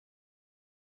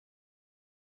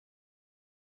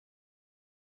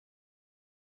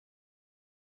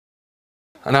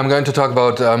And I'm going to talk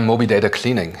about Mobi data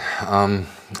cleaning.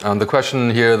 The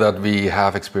question here that we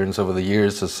have experienced over the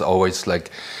years is always like,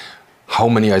 how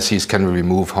many ICs can we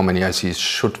remove? How many ICs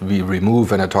should we remove?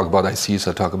 When I talk about ICs,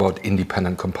 I talk about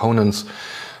independent components.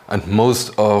 And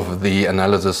most of the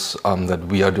analysis that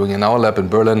we are doing in our lab in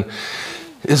Berlin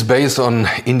is based on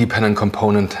independent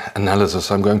component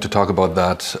analysis. I'm going to talk about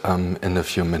that in a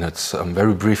few minutes,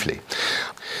 very briefly.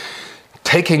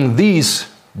 Taking these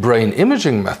brain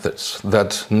imaging methods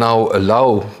that now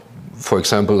allow, for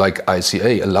example, like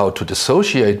ICA, allow to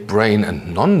dissociate brain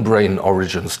and non-brain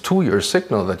origins to your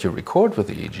signal that you record with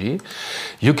EEG,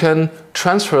 you can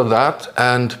transfer that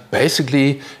and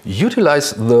basically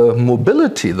utilize the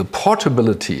mobility, the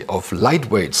portability of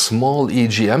lightweight, small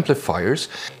EEG amplifiers.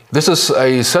 This is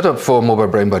a setup for mobile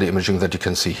brain body imaging that you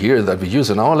can see here that we use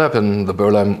in our lab, in the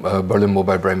Berlin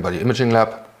Mobile Brain Body Imaging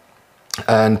Lab.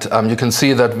 And you can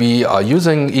see that we are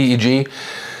using EEG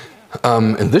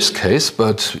in this case,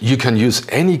 but you can use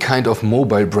any kind of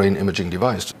mobile brain imaging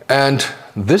device. And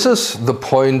this is the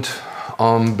point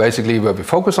basically where we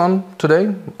focus on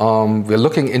today. We're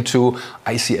looking into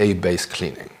ICA-based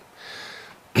cleaning.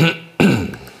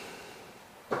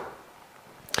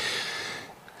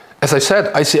 As I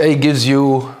said, ICA gives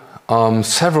you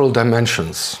several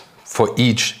dimensions for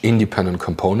each independent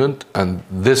component, and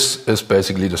this is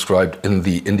basically described in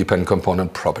the independent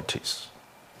component properties.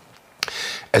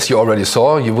 As you already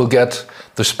saw, you will get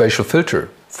the spatial filter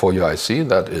for your IC,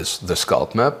 that is the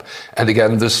scalp map. And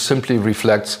again, this simply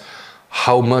reflects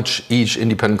how much each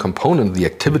independent component, the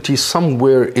activity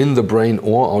somewhere in the brain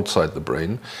or outside the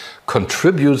brain,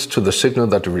 contributes to the signal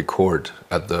that you record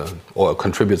or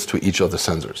contributes to each of the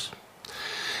sensors.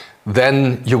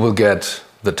 Then you will get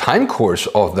the time course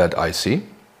of that IC.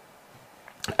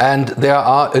 And there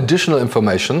are additional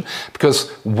information,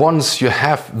 because once you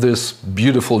have this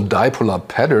beautiful dipolar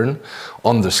pattern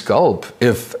on the scalp,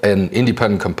 if an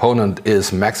independent component is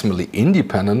maximally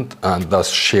independent and thus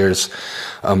shares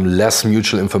less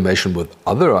mutual information with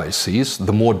other ICs,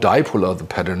 the more dipolar the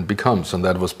pattern becomes. And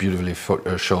that was beautifully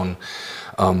shown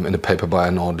in a paper by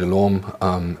Arnaud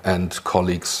Delorme and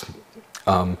colleagues.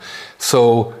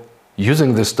 So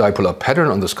using this dipolar pattern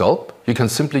on the scalp, you can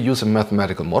simply use a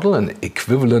mathematical model, an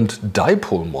equivalent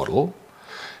dipole model,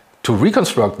 to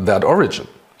reconstruct that origin.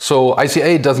 So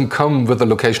ICA doesn't come with a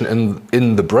location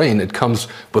in the brain, it comes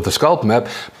with the scalp map,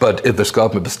 but if the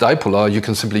scalp map is dipolar, you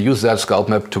can simply use that scalp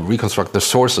map to reconstruct the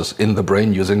sources in the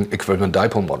brain using equivalent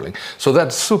dipole modeling. So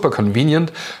that's super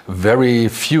convenient, very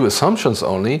few assumptions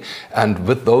only, and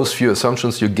with those few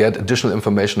assumptions you get additional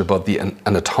information about the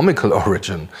anatomical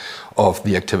origin of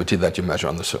the activity that you measure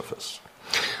on the surface.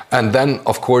 And then,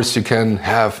 of course, you can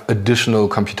have additional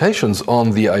computations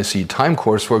on the IC time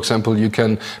course. For example, you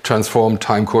can transform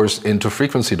time course into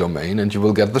frequency domain and you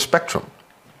will get the spectrum.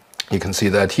 You can see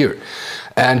that here.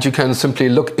 And you can simply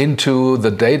look into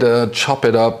the data, chop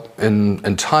it up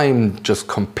in time, just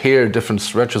compare different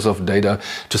stretches of data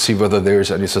to see whether there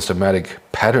is any systematic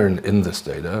pattern in this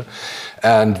data.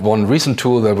 And one recent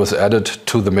tool that was added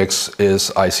to the mix is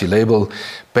IC label,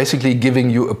 basically giving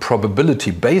you a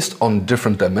probability based on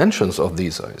different dimensions of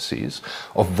these ICs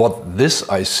of what this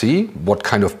IC, what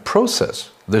kind of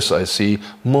process this IC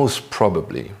most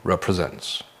probably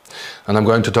represents. And I'm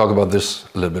going to talk about this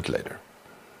a little bit later.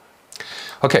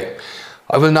 Okay,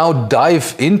 I will now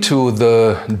dive into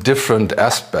the different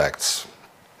aspects,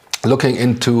 looking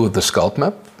into the scalp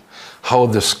map, how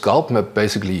the scalp map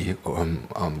basically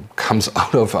comes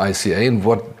out of ICA and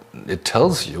what it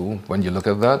tells you when you look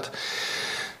at that.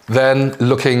 Then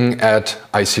looking at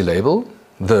IC label,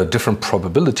 the different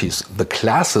probabilities, the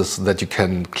classes that you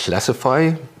can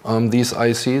classify these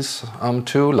ICs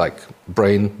to, like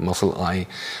brain, muscle, eye,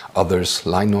 others,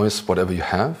 line noise, whatever you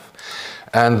have.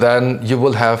 And then you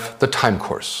will have the time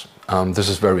course. This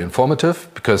is very informative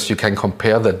because you can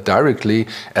compare that directly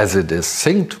as it is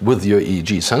synced with your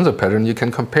EEG sensor pattern. You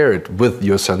can compare it with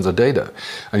your sensor data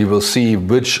and you will see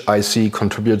which IC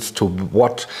contributes to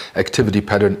what activity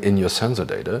pattern in your sensor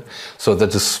data. So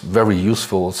that is very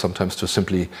useful sometimes to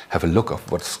simply have a look of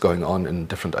what's going on in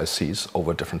different ICs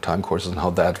over different time courses and how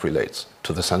that relates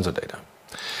to the sensor data.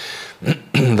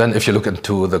 Then if you look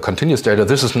into the continuous data,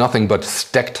 this is nothing but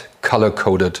stacked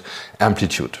color-coded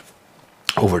amplitude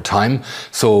over time.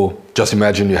 So just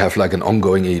imagine you have like an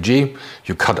ongoing EEG,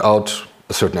 you cut out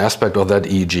a certain aspect of that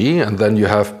EEG, and then you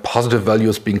have positive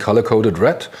values being color-coded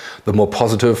red. The more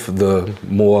positive, the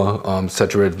more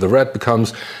saturated the red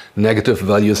becomes. Negative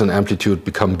values and amplitude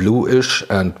become bluish,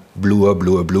 and bluer,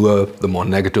 the more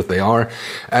negative they are.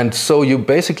 And so you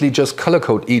basically just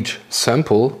color-code each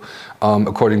sample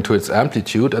according to its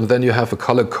amplitude, and then you have a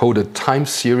color-coded time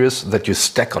series that you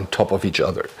stack on top of each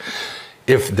other.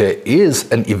 If there is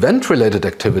an event-related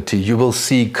activity, you will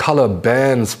see color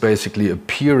bands basically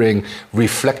appearing,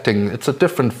 reflecting. It's a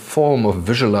different form of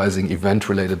visualizing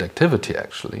event-related activity,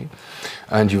 actually.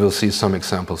 And you will see some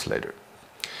examples later.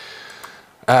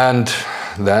 And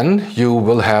then you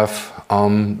will have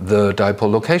the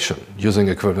dipole location. Using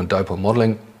equivalent dipole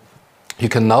modeling, you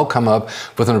can now come up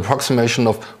with an approximation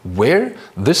of where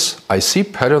this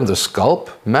IC pattern, the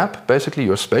scalp map, basically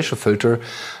your spatial filter,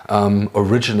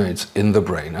 originates in the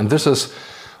brain. And this is,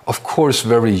 of course,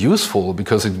 very useful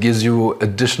because it gives you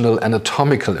additional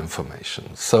anatomical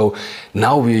information. So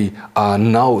now we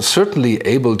are certainly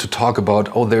able to talk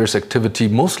about, oh, there's activity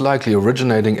most likely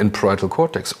originating in parietal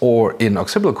cortex or in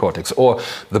occipital cortex, or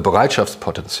the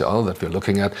Bereitschaftspotential that we're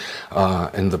looking at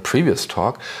in the previous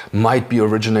talk might be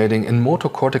originating in motor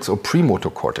cortex or premotor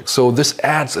cortex. So this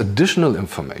adds additional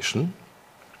information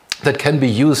that can be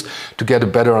used to get a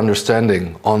better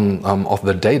understanding of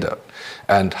the data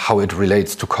and how it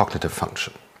relates to cognitive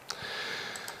function.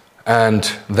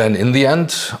 And then in the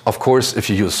end, of course, if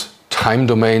you use time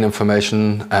domain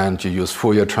information and you use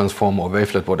Fourier transform or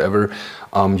wavelet, whatever,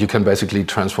 you can basically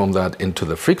transform that into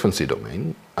the frequency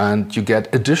domain and you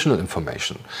get additional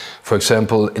information. For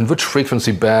example, in which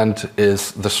frequency band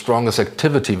is the strongest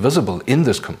activity visible in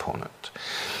this component?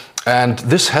 And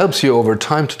this helps you over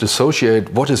time to dissociate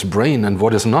what is brain and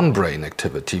what is non-brain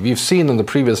activity. We've seen in the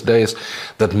previous days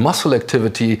that muscle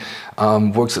activity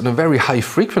works in a very high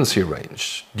frequency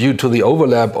range. Due to the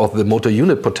overlap of the motor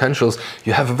unit potentials,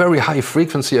 you have a very high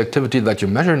frequency activity that you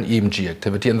measure in EEG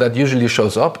activity, and that usually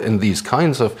shows up in these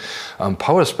kinds of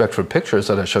power spectral pictures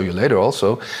that I show you later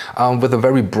also, with a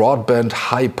very broadband,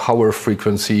 high power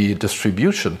frequency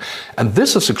distribution. And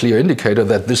this is a clear indicator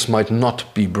that this might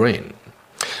not be brain.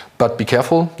 But be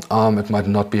careful, it might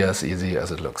not be as easy as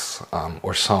it looks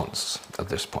or sounds at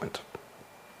this point.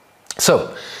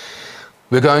 So,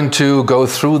 we're going to go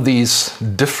through these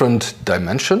different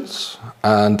dimensions,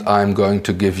 and I'm going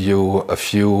to give you a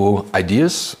few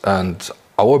ideas and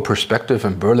our perspective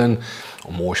in Berlin,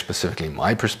 or more specifically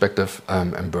my perspective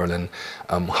in Berlin,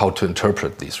 how to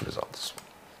interpret these results.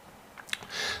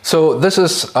 So this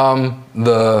is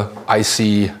the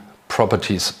IC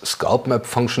properties scalp map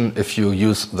function. If you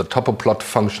use the topoplot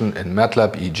function in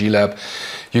MATLAB, EEG lab,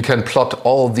 you can plot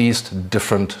all these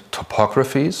different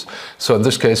topographies. So in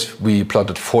this case, we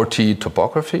plotted 40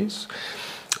 topographies.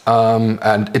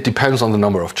 And it depends on the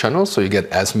number of channels. So you get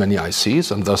as many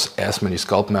ICs and thus as many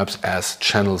scalp maps as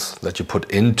channels that you put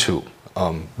into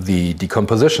the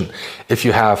decomposition. If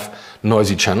you have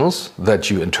noisy channels that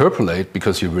you interpolate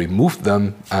because you removed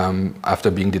them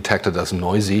after being detected as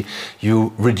noisy,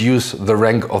 you reduce the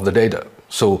rank of the data.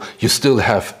 So you still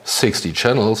have 60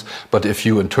 channels, but if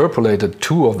you interpolated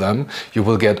 2 of them, you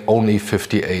will get only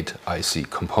 58 IC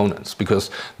components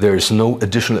because there is no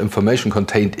additional information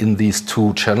contained in these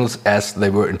 2 channels as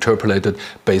they were interpolated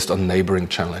based on neighboring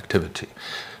channel activity.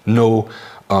 No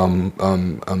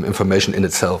information in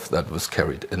itself that was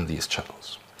carried in these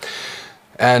channels.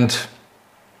 And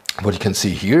what you can see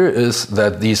here is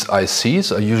that these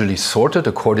ICs are usually sorted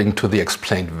according to the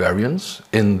explained variance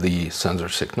in the sensor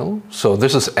signal. So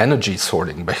this is energy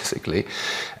sorting basically.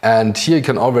 And here you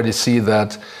can already see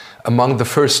that among the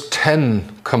first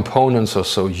 10 components or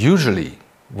so, usually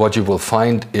what you will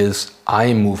find is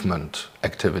eye movement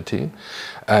activity.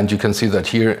 And you can see that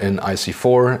here in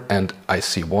IC4 and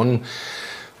IC1,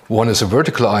 one is a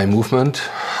vertical eye movement,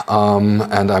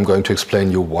 and I'm going to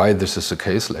explain you why this is the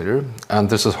case later. And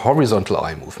this is horizontal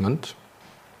eye movement.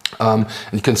 And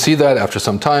you can see that after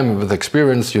some time with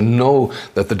experience, you know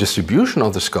that the distribution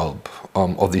of the scalp,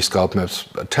 of these scalp maps,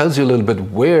 tells you a little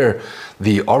bit where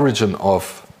the origin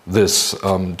of this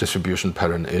distribution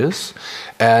pattern is.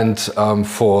 And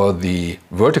for the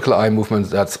vertical eye movement,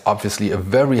 that's obviously a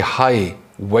very high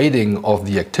weighting of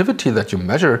the activity that you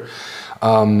measure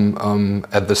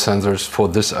at the sensors for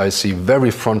this IC,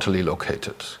 very frontally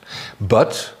located.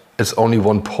 But it's only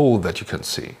one pole that you can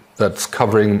see. That's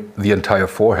covering the entire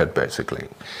forehead, basically.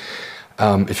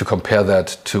 If you compare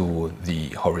that to the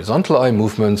horizontal eye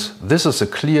movements, this is a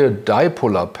clear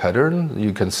dipolar pattern.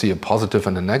 You can see a positive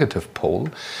and a negative pole.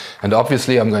 And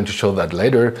obviously, I'm going to show that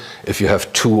later. If you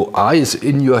have 2 eyes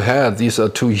in your head, these are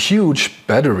 2 huge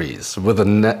batteries with a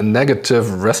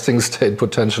negative resting state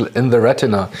potential in the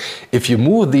retina. If you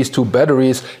move these 2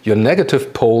 batteries, your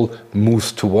negative pole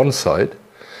moves to one side,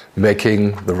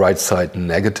 making the right side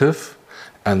negative.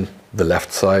 and the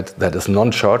left side that is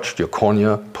non-charged, your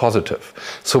cornea, positive.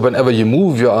 So whenever you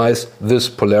move your eyes, this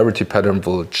polarity pattern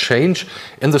will change.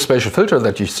 In the spatial filter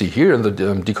that you see here, in the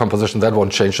decomposition, that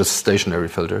won't change, the stationary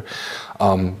filter.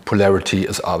 Polarity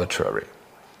is arbitrary.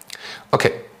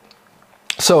 Okay,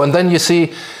 so and then you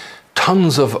see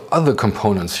tons of other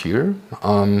components here,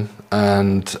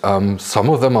 and some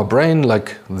of them are brain,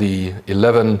 like the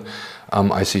 11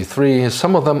 IC3,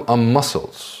 some of them are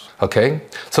muscles. Okay,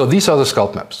 so these are the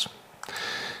scalp maps.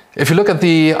 If you look at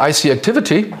the IC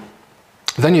activity,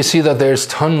 then you see that there's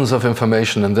tons of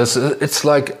information in this. It's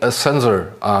like a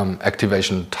sensor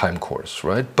activation time course,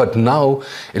 right? But now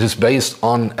it is based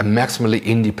on a maximally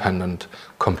independent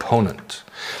component.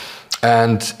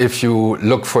 And if you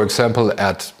look, for example,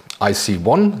 at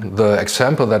IC1, the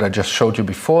example that I just showed you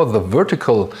before, the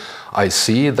vertical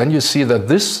IC, then you see that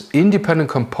this independent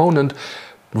component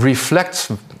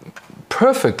reflects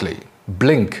perfectly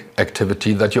blink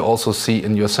activity that you also see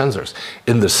in your sensors.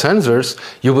 In the sensors,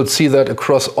 you would see that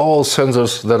across all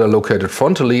sensors that are located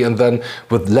frontally, and then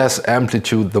with less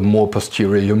amplitude, the more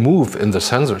posterior you move in the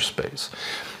sensor space.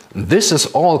 This is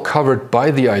all covered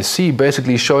by the IC,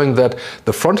 basically showing that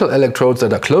the frontal electrodes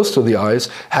that are close to the eyes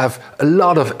have a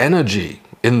lot of energy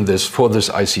in this for this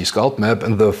IC scalp map,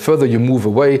 and the further you move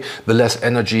away, the less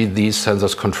energy these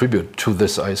sensors contribute to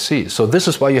this IC. So this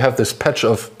is why you have this patch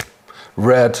of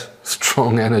red,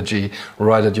 strong energy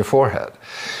right at your forehead.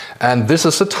 And this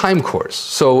is a time course.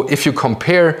 So if you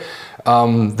compare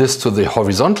this to the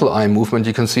horizontal eye movement,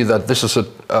 you can see that this is an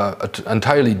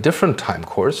entirely different time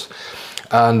course.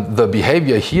 And the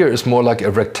behavior here is more like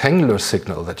a rectangular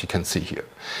signal that you can see here.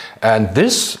 And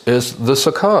this is the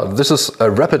saccade. This is a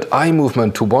rapid eye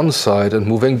movement to one side and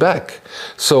moving back.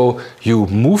 So you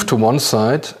move to one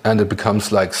side and it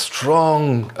becomes like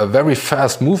strong, a very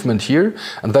fast movement here,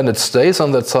 and then it stays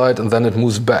on that side and then it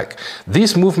moves back.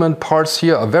 These movement parts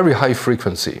here are very high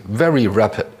frequency, very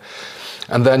rapid.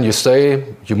 And then you stay,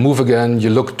 you move again, you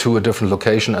look to a different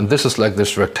location, and this is like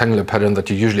this rectangular pattern that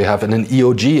you usually have in an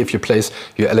EOG if you place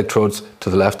your electrodes to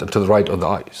the left and to the right of the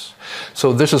eyes.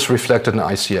 So this is reflected in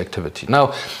IC activity.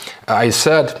 Now, I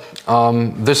said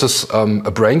this is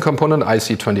a brain component,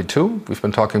 IC22. We've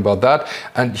been talking about that.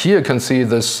 And here you can see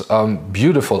this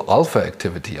beautiful alpha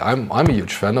activity. I'm a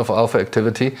huge fan of alpha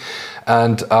activity.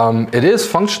 And it is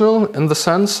functional in the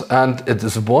sense, and it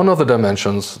is one of the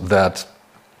dimensions that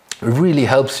really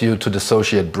helps you to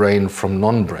dissociate brain from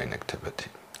non-brain activity.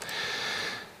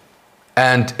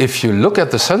 And if you look at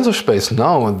the sensor space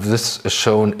now, and this is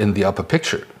shown in the upper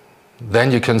picture,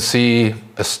 then you can see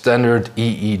a standard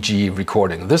EEG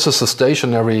recording. This is a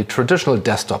stationary, traditional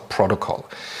desktop protocol.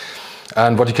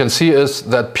 And what you can see is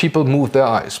that people move their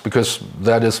eyes, because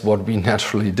that is what we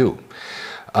naturally do.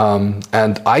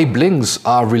 And eye blinks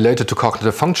are related to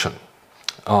cognitive function.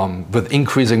 With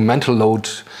increasing mental load,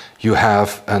 you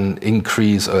have an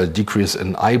increase or decrease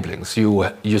in eye blinks.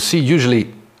 You see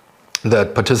usually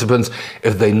that participants,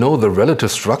 if they know the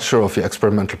relative structure of your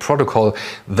experimental protocol,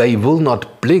 they will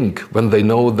not blink when they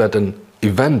know that an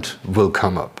event will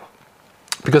come up,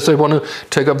 because they want to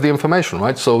take up the information,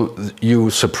 right? So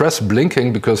you suppress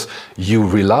blinking because you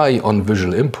rely on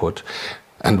visual input.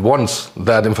 And once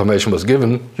that information was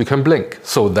given, you can blink.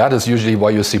 So that is usually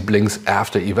why you see blinks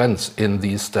after events in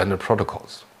these standard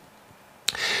protocols.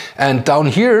 And down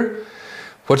here,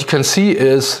 what you can see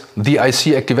is the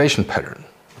IC activation pattern.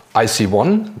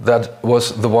 IC1, that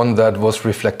was the one that was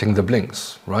reflecting the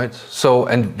blinks, right? So,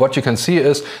 and what you can see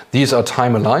is these are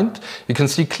time aligned. You can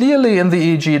see clearly in the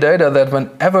EEG data that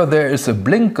whenever there is a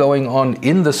blink going on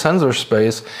in the sensor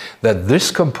space, that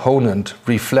this component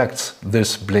reflects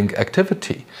this blink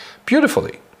activity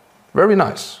beautifully. Very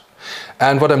nice.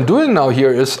 And what I'm doing now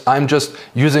here is I'm just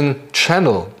using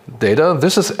channel data.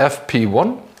 This is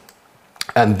FP1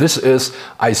 and this is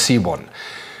IC1.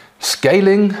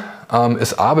 Scaling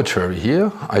is arbitrary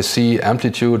here. IC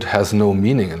amplitude has no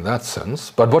meaning in that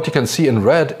sense. But what you can see in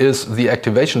red is the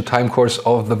activation time course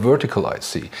of the vertical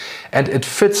IC. And it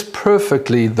fits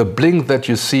perfectly the blink that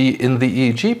you see in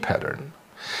the EEG pattern.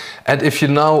 And if you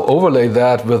now overlay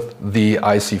that with the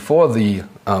IC4, the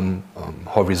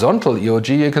horizontal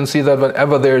EOG, you can see that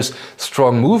whenever there's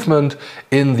strong movement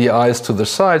in the eyes to the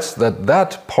sides,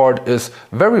 that part is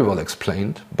very well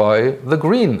explained by the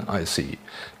green IC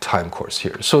time course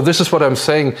here. So this is what I'm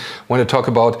saying when I talk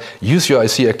about use your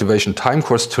IC activation time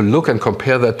course to look and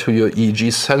compare that to your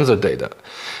EEG sensor data.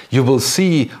 You will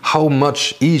see how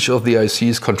much each of the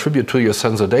ICs contribute to your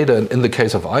sensor data, and in the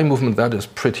case of eye movement, that is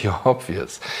pretty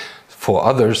obvious. For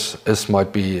others, this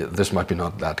might be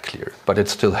not that clear, but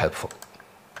it's still helpful.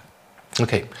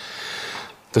 Okay.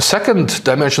 The second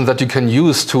dimension that you can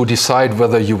use to decide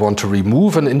whether you want to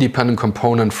remove an independent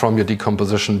component from your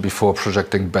decomposition before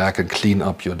projecting back and clean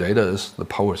up your data is the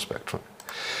power spectrum.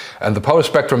 And the power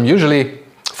spectrum usually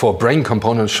for brain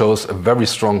components shows a very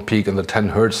strong peak in the 10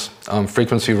 Hertz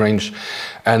frequency range.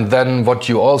 And then what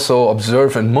you also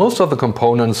observe in most of the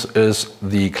components is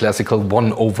the classical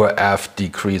 1/f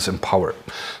decrease in power.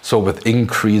 So with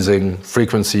increasing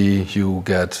frequency, you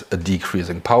get a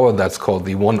decreasing power. That's called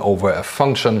the 1/f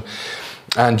function.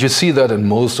 And you see that in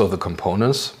most of the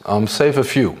components, save a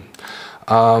few.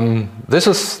 This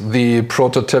is the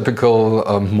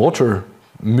prototypical motor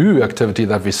mu activity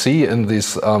that we see in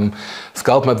this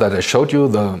scalp map that I showed you,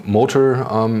 the motor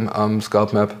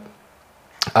scalp map.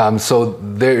 So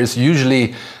there is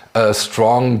usually a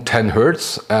strong 10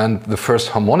 Hertz and the first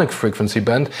harmonic frequency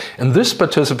band. In this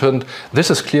participant, this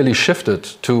is clearly shifted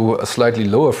to a slightly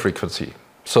lower frequency.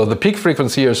 So the peak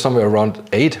frequency is somewhere around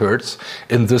 8 Hertz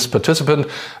in this participant,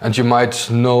 and you might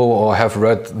know or have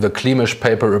read the Klimisch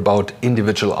paper about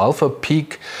individual alpha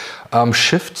peak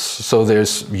shifts. So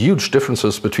there's huge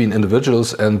differences between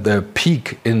individuals and their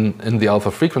peak in the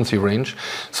alpha frequency range.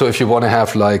 So if you want to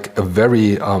have like a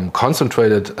very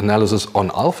concentrated analysis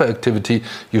on alpha activity,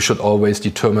 you should always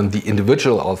determine the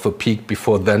individual alpha peak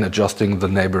before then adjusting the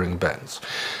neighboring bands.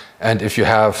 And if you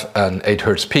have an 8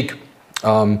 Hertz peak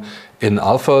in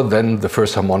alpha, then the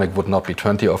first harmonic would not be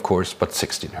 20, of course, but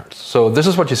 16 Hertz. So this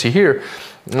is what you see here.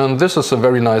 And this is a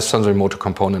very nice sensory motor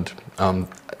component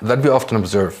that we often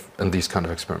observe in these kind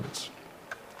of experiments.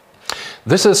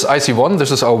 This is IC1,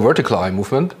 this is our vertical eye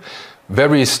movement.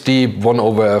 Very steep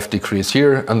 1/f decrease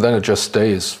here, and then it just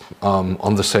stays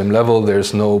on the same level.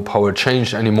 There's no power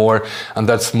change anymore, and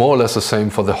that's more or less the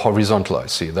same for the horizontal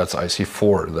IC. That's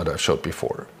IC4 that I showed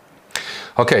before.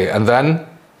 Okay, and then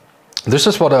this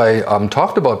is what I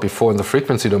talked about before in the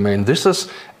frequency domain. This is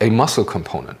a muscle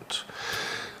component.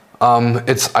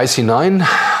 It's IC9,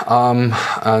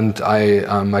 and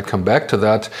I might come back to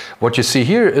that. What you see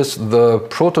here is the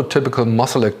prototypical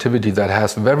muscle activity that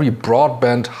has very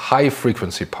broadband, high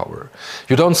frequency power.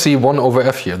 You don't see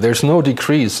 1/f here. There's no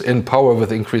decrease in power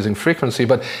with increasing frequency,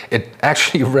 but it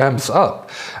actually ramps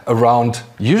up around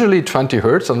usually 20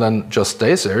 Hertz and then just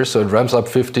stays there. So it ramps up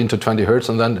 15 to 20 Hertz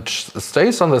and then it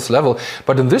stays on this level.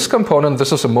 But in this component,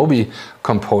 this is a MOBI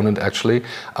component actually,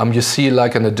 you see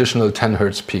like an additional 10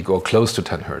 Hertz peak, or close to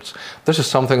 10 Hertz. This is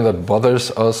something that bothers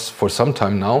us for some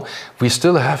time now. We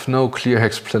still have no clear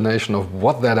explanation of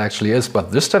what that actually is,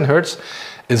 but this 10 Hertz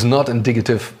is not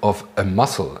indicative of a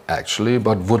muscle actually,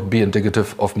 but would be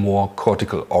indicative of more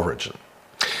cortical origin.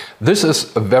 This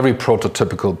is a very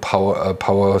prototypical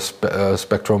power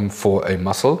spectrum for a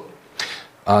muscle,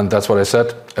 and that's what I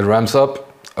said. It ramps up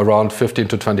around 15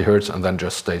 to 20 Hertz and then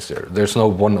just stays there. There's no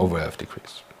 1/f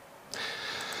decrease.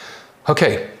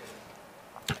 Okay.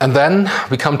 And then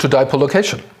we come to dipole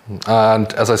location.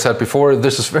 And as I said before,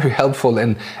 this is very helpful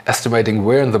in estimating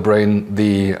where in the brain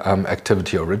the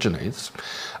activity originates,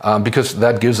 because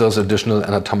that gives us additional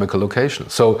anatomical location.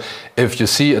 So if you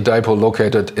see a dipole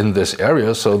located in this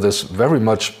area, so this very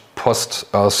much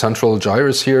post-central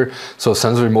gyrus here, so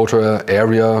sensory motor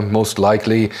area most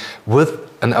likely, with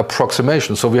an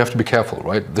approximation. So we have to be careful,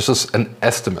 right? This is an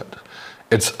estimate.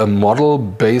 It's a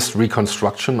model-based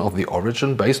reconstruction of the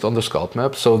origin based on the scalp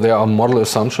map. So there are model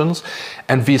assumptions,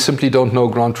 and we simply don't know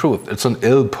ground truth. It's an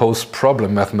ill-posed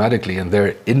problem mathematically, and there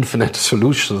are infinite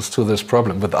solutions to this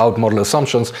problem. Without model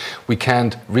assumptions, we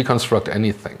can't reconstruct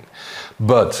anything.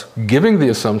 But giving the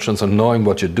assumptions and knowing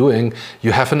what you're doing,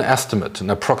 you have an estimate, an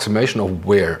approximation of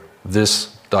where this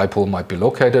dipole might be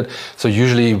located. So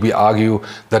usually we argue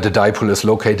that the dipole is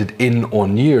located in or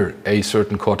near a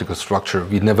certain cortical structure.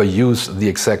 We never use the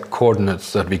exact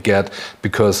coordinates that we get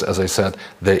because, as I said,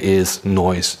 there is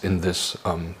noise in this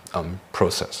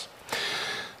process.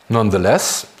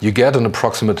 Nonetheless, you get an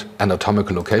approximate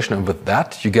anatomical location, and with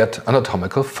that you get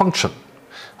anatomical function.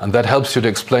 And that helps you to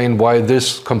explain why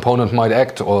this component might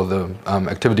act, or the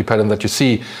activity pattern that you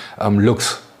see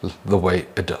looks the way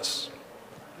it does.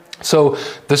 So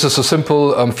this is a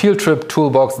simple field trip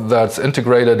toolbox that's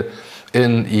integrated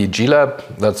in EEG Lab.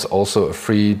 That's also a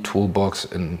free toolbox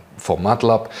for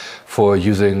MATLAB for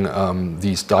using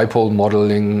these dipole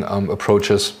modeling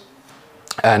approaches.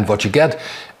 And what you get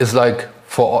is, like,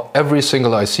 for every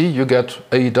single IC, you get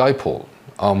a dipole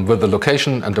with the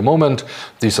location and the moment.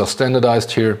 These are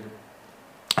standardized here.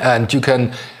 And you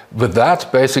can, with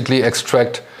that, basically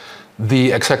extract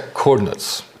the exact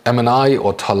coordinates. MNI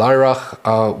or Talairach,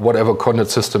 whatever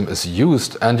coordinate system is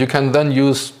used, and you can then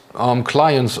use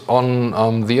clients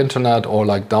on the internet or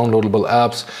like downloadable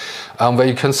apps where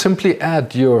you can simply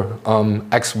add your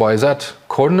XYZ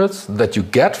coordinates that you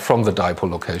get from the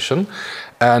dipole location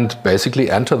and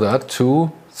basically enter that to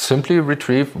simply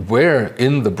retrieve where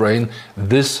in the brain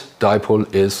this dipole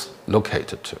is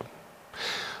located to.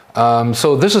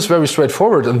 So this is very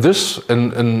straightforward, and this,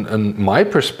 in my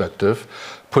perspective,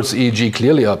 puts EEG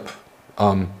clearly up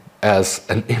as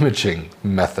an imaging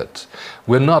method.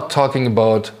 We're not talking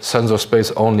about sensor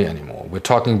space only anymore. We're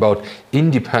talking about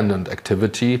independent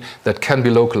activity that can be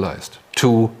localized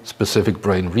to specific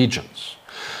brain regions.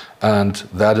 And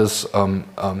that is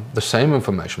the same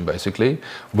information, basically,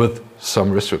 with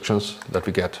some restrictions that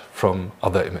we get from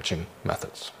other imaging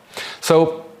methods.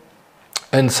 So,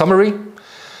 in summary,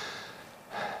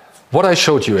 what I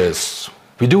showed you is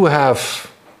we do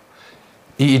have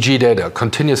EEG data,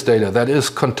 continuous data, that is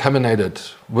contaminated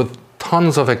with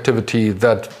tons of activity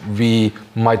that we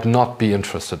might not be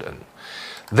interested in.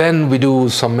 Then we do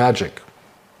some magic.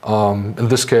 In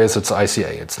this case, it's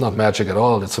ICA. It's not magic at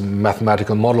all. It's a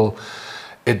mathematical model.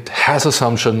 It has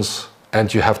assumptions,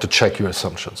 and you have to check your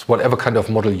assumptions. Whatever kind of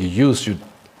model you use, you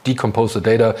decompose the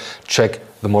data, check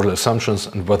the model assumptions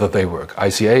and whether they work.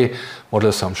 ICA model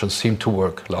assumptions seem to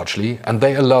work largely, and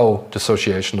they allow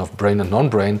dissociation of brain and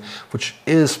non-brain, which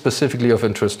is specifically of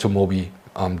interest to MOBI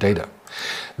data.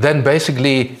 Then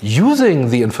basically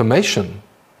using the information,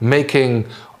 making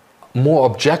more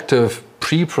objective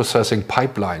pre-processing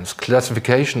pipelines,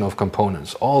 classification of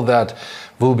components, all that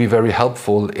will be very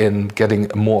helpful in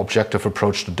getting a more objective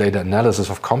approach to data analysis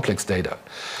of complex data.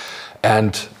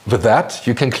 And with that,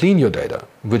 you can clean your data,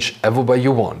 whichever way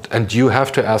you want. And you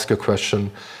have to ask a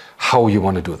question, how you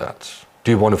want to do that.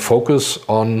 Do you want to focus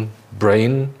on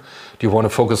brain? Do you want to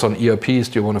focus on ERPs?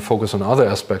 Do you want to focus on other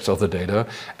aspects of the data?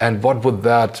 And what would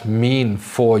that mean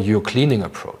for your cleaning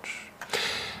approach?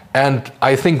 And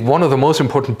I think one of the most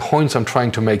important points I'm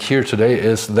trying to make here today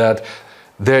is that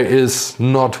there is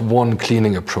not one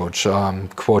cleaning approach,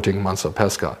 quoting Mansa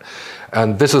Pesca.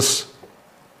 And this is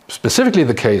specifically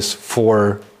the case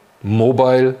for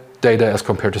mobile data as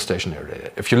compared to stationary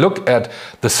data. If you look at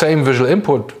the same visual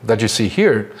input that you see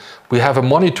here, we have a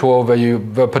monitor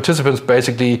where participants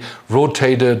basically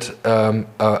rotated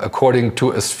according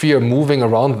to a sphere moving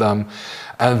around them.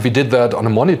 And we did that on a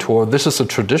monitor. This is a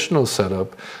traditional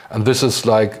setup, and this is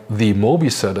like the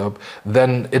MOBI setup.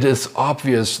 Then it is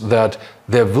obvious that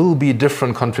there will be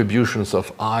different contributions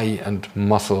of eye and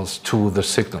muscles to the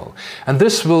signal. And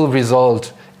this will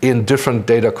result in different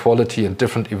data quality and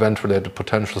different event-related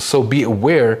potentials. So be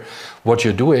aware what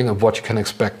you're doing and what you can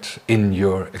expect in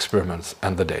your experiments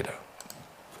and the data.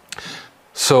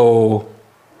 So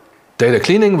data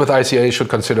cleaning with ICA should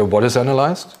consider what is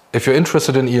analyzed. If you're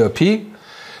interested in ERP,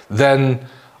 then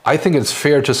I think it's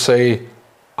fair to say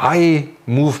eye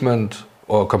movement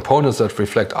or components that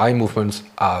reflect eye movements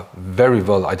are very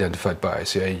well identified by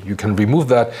ICA. You can remove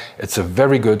that. It's a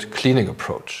very good cleaning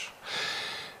approach.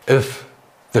 If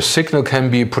the signal can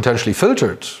be potentially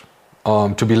filtered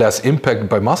to be less impacted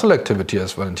by muscle activity,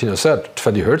 as Valentina said,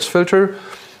 20 Hertz filter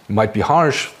might be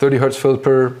harsh, 30 Hertz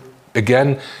filter,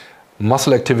 again,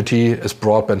 muscle activity is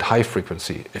broadband high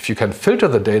frequency. If you can filter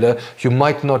the data, you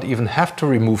might not even have to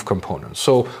remove components.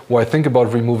 So why think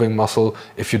about removing muscle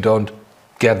if you don't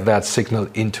get that signal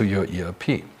into your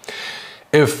ERP?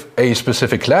 If a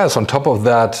specific class on top of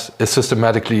that is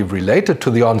systematically related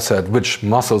to the onset, which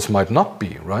muscles might not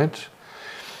be, right?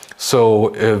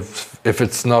 So if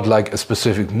it's not like a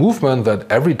specific movement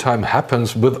that every time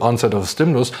happens with onset of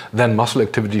stimulus, then muscle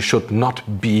activity should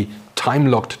not be time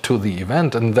locked to the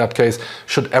event. In that case,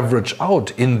 should average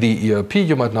out in the ERP,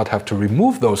 you might not have to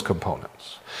remove those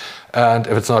components. And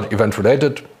if it's not event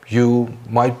related, you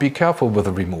might be careful with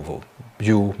the removal.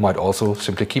 You might also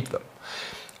simply keep them.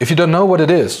 If you don't know what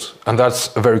it is, and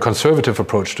that's a very conservative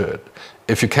approach to it,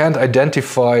 if you can't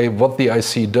identify what the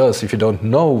IC does, if you don't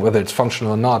know whether it's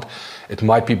functional or not, it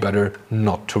might be better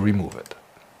not to remove it.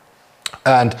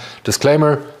 And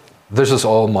disclaimer, this is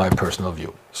all my personal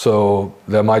view. So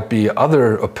there might be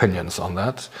other opinions on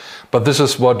that, but this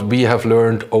is what we have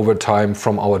learned over time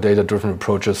from our data-driven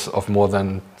approaches of more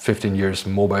than 15 years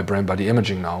mobile brain-body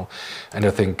imaging now. And I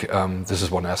think this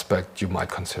is one aspect you might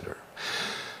consider.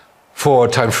 For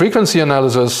time-frequency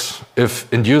analysis,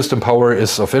 if induced in power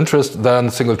is of interest,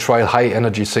 then single trial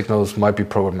high-energy signals might be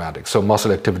problematic. So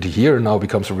muscle activity here now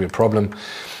becomes a real problem.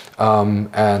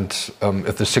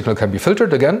 If the signal can be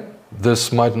filtered again,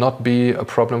 this might not be a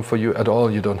problem for you at all.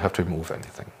 You don't have to remove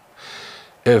anything.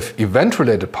 If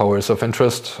event-related power is of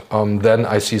interest, then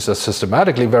ICs that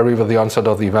systematically vary with the onset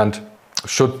of the event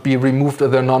should be removed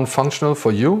if they're non-functional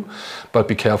for you, but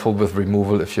be careful with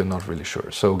removal if you're not really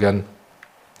sure. So again,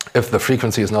 If the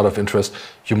frequency is not of interest,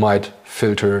 you might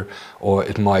filter, or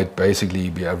it might basically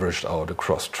be averaged out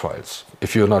across trials.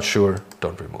 If you're not sure,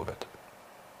 don't remove it.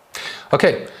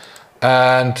 Okay,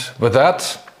 and with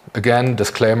that, again,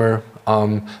 disclaimer,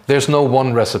 there's no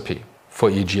one recipe for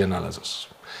EEG analysis.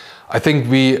 I think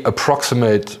we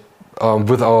approximate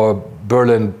with our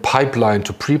Berlin pipeline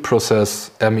to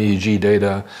pre-process MEEG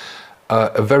data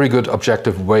a very good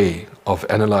objective way of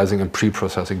analyzing and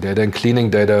pre-processing data and cleaning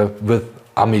data with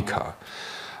Amica.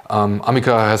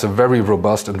 Amica has a very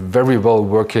robust and very well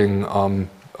working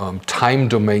time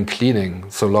domain cleaning,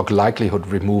 so log likelihood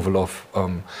removal of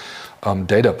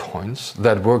data points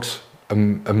that works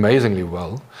amazingly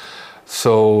well.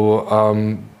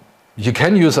 So you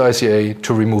can use ICA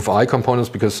to remove eye components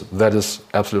because that is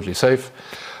absolutely safe.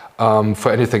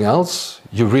 For anything else,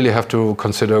 you really have to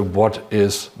consider what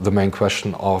is the main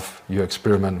question of your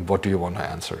experiment, what do you want to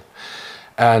answer.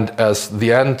 And as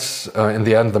the end, in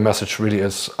the end, the message really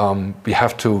is we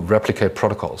have to replicate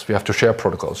protocols. We have to share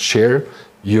protocols, share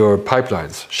your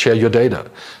pipelines, share your data,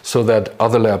 so that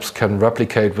other labs can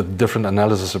replicate with different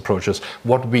analysis approaches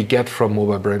what we get from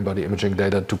mobile brain body imaging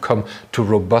data to come to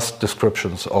robust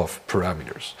descriptions of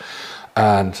parameters.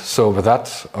 And so with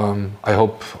that, I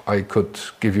hope I could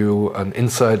give you an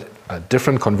insight, a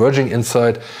different converging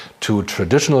insight to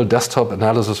traditional desktop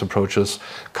analysis approaches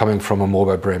coming from a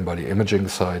mobile brain body imaging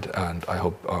side. And I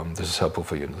hope this is helpful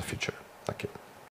for you in the future. Thank you.